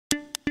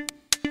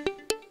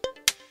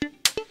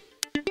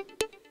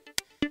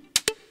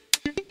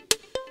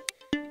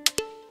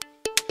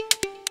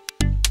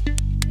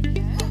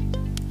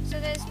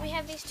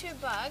these two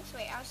bugs.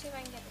 Wait, I'll see if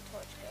I can get the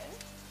torch good.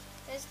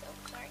 There's,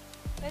 oh, sorry.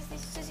 There's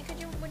these, Susie,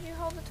 would you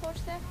hold the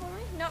torch there for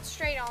me? Not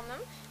straight on them,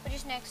 but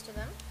just next to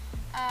them.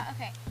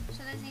 Okay,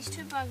 so there's these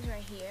two bugs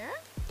right here.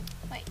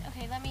 Wait,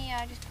 okay, let me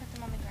just put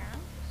them on the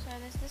ground. So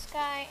there's this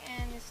guy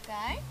and this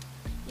guy.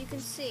 You can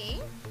see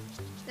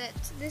that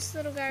this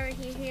little guy right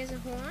here, he has a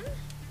horn.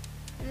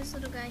 And this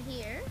little guy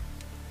here.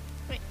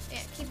 Wait, yeah,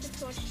 keep the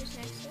torch just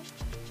next to it.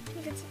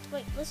 You can see,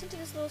 wait, listen to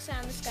this little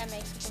sound this guy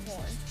makes with the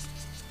horn.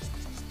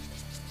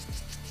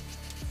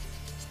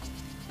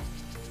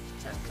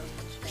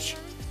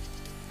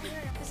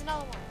 There's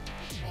another one.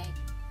 Okay.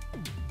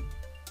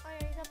 Oh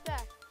yeah, he's up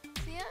there.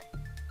 See it?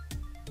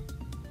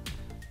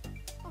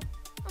 Oh,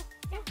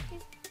 yeah,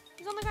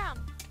 he's on the ground.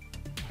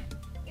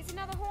 It's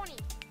another horny.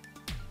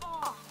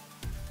 Oh.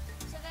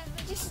 So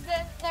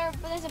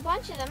there's a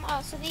bunch of them.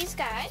 Oh, so these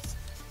guys,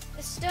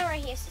 they're still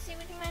right here. So see,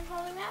 would you mind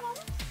holding that on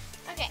them?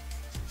 Okay.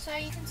 So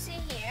you can see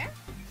here.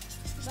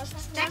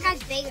 That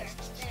guy's bigger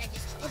than I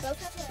just they both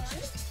have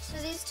horns. So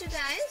these two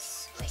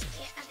guys. Wait,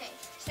 yeah, okay.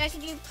 Now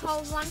could you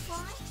hold one for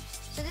me?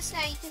 So this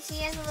guy, you can see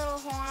he has a little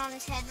horn on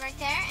his head right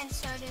there, and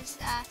so does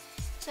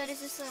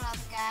this little other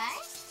guy.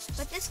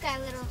 But this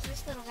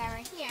little guy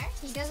right here,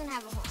 he doesn't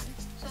have a horn.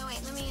 So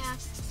wait, let me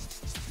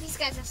these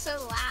guys are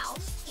so loud.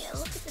 Yeah,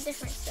 look at the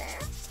difference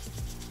there.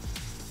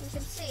 You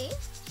can see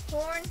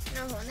horn,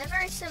 no horn. They're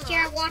very similar.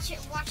 Jerrah, watch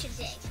it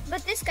dig.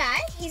 But this guy,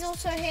 he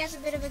has a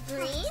bit of a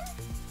green.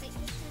 Wait,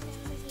 this one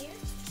down here.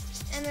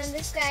 And then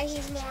this guy,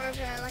 he's more of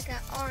like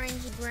an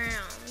orangey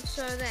brown.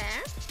 So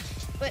there.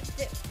 But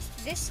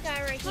this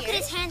guy right here. Look at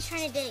his hands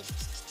trying to dig.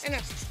 I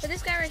know. But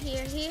this guy right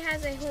here, he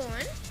has a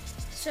horn.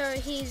 So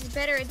he's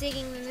better at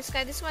digging than this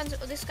guy. This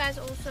guy's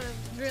also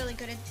really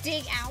good at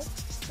dig out.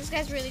 This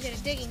guy's really good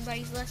at digging, but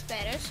he's less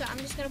better. So I'm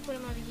just gonna put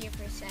him over here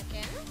for a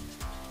second.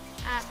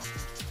 I'm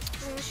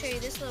gonna show you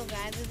this little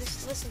guy.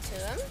 Just listen to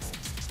him.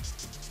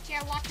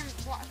 Jerrah, watch him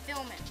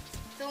film him.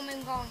 Film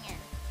him going in.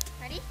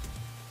 Ready?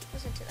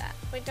 Listen to that.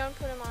 Wait, don't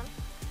put him on.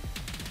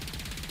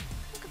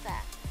 Look at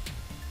that.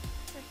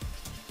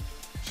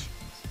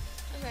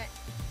 Okay.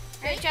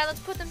 Ready, Jerrah, let's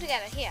put them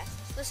together. Here,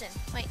 listen.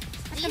 Wait.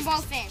 Put them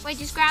both in. Wait,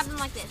 just grab them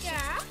like this.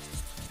 Yeah.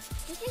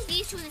 Do you think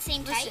these two are the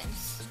same type?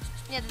 Listen.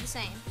 Yeah, they're the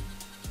same.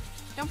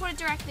 Don't put it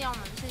directly on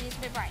them, so it's a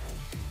bit bright.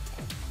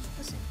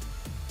 Listen.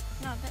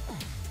 No, a bit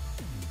light.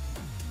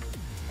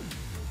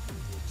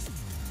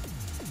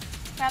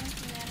 Grab them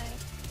from the other.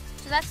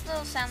 So that's the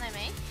little sound they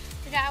make.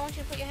 So I want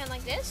you to put your hand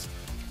like this.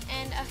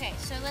 And okay,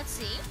 so let's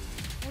see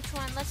which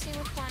one. Let's see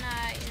which one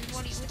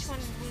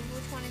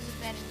which one is a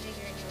better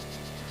digger in your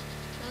opinion.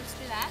 So let's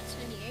do that. So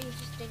here, you're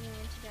just digging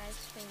into guys'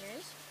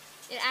 fingers.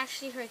 It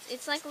actually hurts.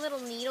 It's like little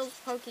needles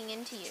poking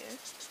into you.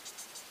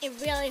 It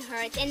really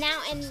hurts. And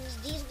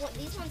these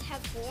ones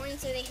have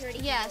horns, so they hurt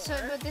even more. So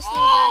but this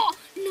little guy.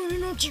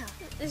 No,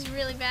 Jerrah. This is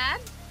really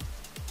bad.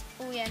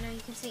 Oh yeah, no,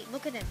 you can see.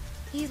 Look at him.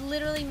 He's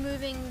literally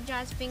moving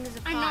Jai's fingers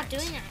apart. I'm not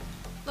doing that.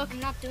 Look, I'm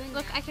not doing that.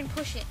 Look, I can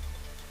push it,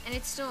 and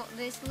it's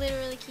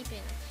literally keeping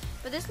it.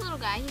 But this little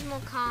guy, he's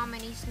more calm,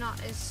 and he's not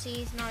as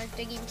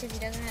diggy because he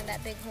doesn't have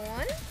that big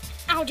horn.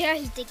 Oh, Jerrah,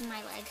 he's digging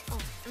my leg. Oh,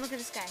 and look at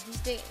this guy. He's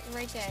digging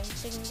right there.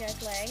 He's digging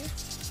Jai's leg.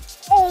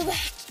 Oh,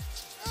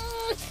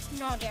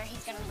 no, Jerrah,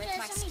 he's gonna rip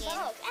my skin.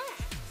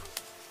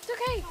 It's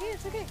okay. Yeah,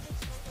 it's okay.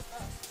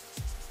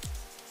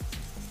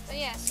 But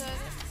yeah, so.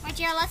 Alright,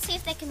 Jerrah, let's see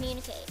if they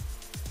communicate.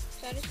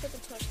 So I just put the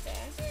torch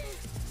there.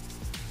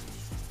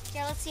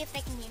 Jerrah, let's see if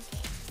they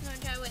communicate. No,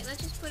 Jai, wait.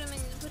 Let's just put them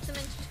in.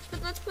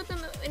 Let's put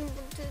them in.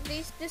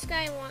 This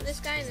guy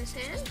in this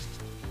hand.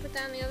 Put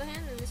that in the other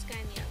hand, and this guy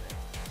in the other.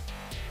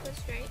 Put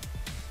straight.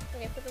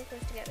 Okay, put them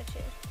close together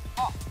too.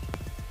 Oh.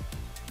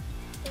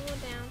 Pull them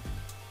down.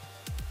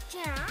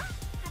 Jerrah,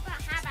 how about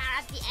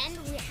at the end?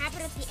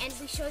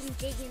 We show them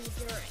digging the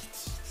dirt.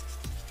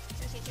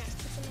 Okay, Jai,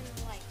 put them in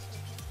the light.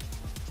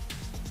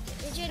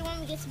 Did you want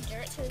me to get some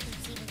dirt so we can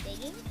see them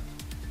digging?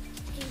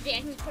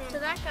 So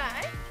that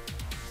guy,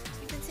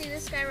 you can see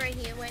this guy right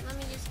here. Wait, let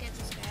me just get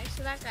this guy.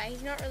 So that guy,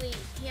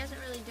 he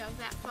hasn't really dug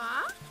that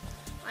far.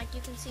 Like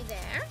you can see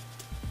there.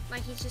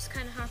 Like he's just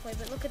kind of halfway.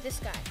 But look at this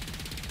guy.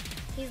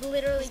 He's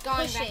literally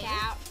going pushing,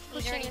 back out. He's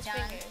pushing already his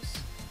done. fingers.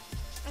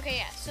 Okay,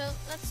 yeah. So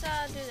let's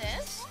do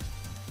this.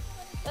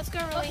 Let's go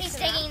release. Look, he's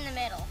digging in the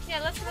middle.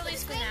 Yeah, let's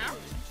release them now.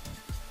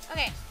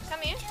 Okay, come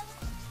here.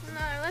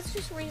 No, let's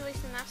just release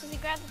them now. So he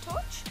grab the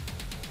torch.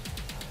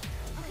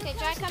 Okay,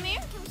 Jai, come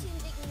here. Can we see them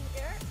digging in the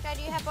dirt? Jai,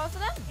 do you have both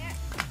of them? Yeah.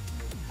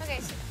 Okay,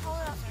 so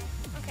hold it up.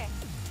 Okay,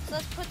 so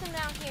let's put them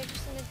down here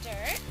just in the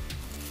dirt.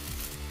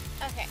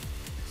 Okay,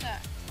 so,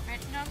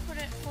 right, don't put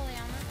it fully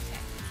on them. Okay,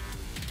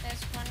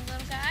 there's one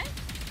little guy.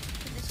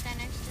 Put this guy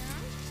next to him.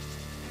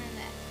 And then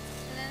that.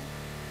 So then,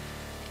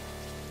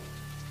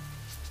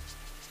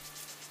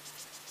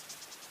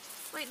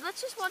 okay. Wait,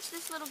 let's just watch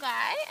this little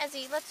guy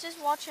let's just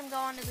watch him go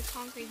onto the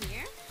concrete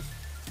here.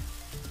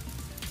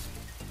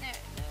 There,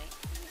 wait.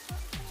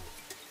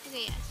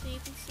 Okay, yeah, so you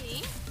can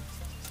see.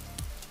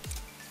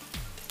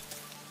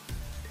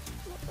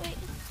 Wait.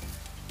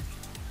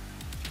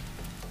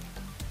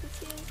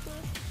 You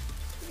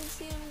can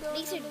see him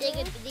These are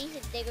digger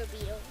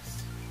beetles.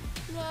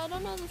 No, I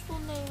don't know the full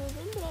name of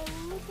them, but I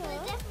will look They're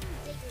up.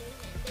 definitely diggers.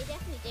 They're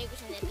definitely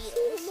diggers and they're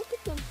beetles. Look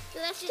at them. So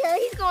that's just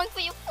Jerry's going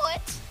for your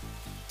foot.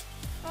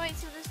 Oh wait,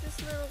 so there's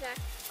this little guy.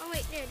 Oh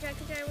wait, yeah,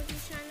 Jackie, would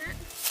you shine that?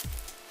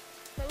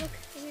 But look,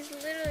 he's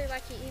literally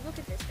like, look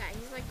at this guy.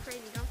 He's like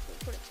crazy. Don't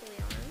put it fully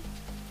on him.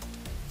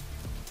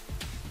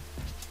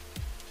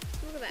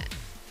 Look at that.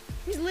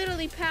 He's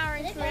literally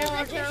powering through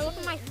every Jerry, look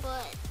at my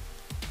foot.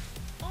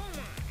 Oh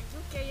my.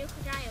 Look, Jerry, you're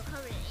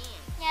covered in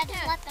ants. Yeah,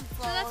 just let them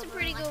flow. So that's a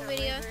pretty cool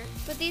video.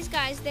 But these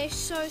guys, they're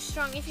so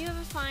strong. If you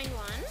ever find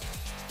one,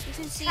 you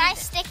can see. Try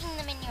sticking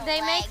them in your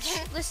leg.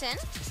 Listen.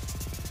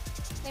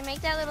 They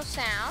make that little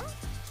sound.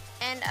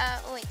 And,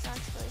 oh wait, don't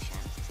fully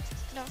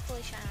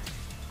shine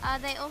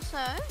on. They also,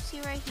 see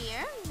right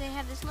here, they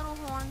have this little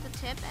horn at the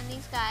tip, and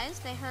these guys,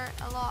 they hurt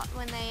a lot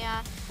when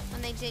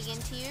they dig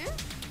into you.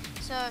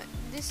 So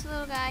this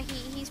little guy,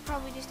 he's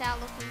probably just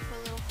out looking for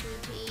a little food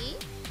to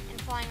eat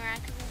and flying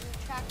around because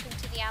we've tracked him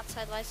to the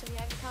outside light, so you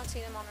can't see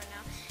them on right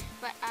now.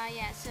 But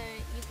yeah, so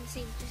you can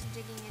see just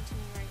digging into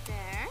me right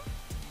there.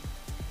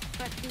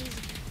 But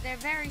they're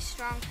very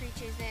strong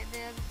creatures.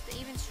 They're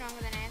even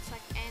stronger than ants.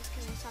 Like ants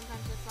can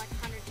sometimes lift like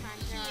 100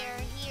 times their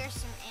own. Here's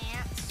some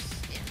ants.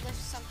 It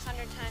lifts some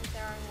 100 times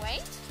their own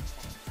weight.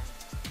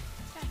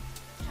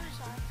 I'm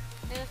sorry.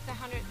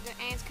 The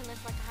ants can lift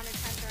like 100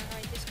 times their own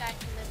weight. This guy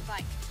can lift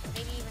like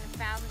maybe even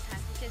 1,000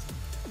 times because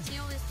see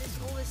all this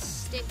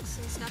sticks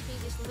and stuff. He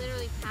just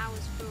literally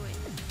powers through it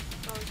and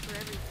goes for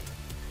everything.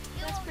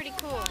 That's pretty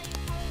cool.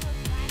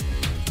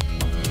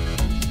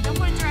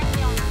 Don't put it directly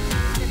on.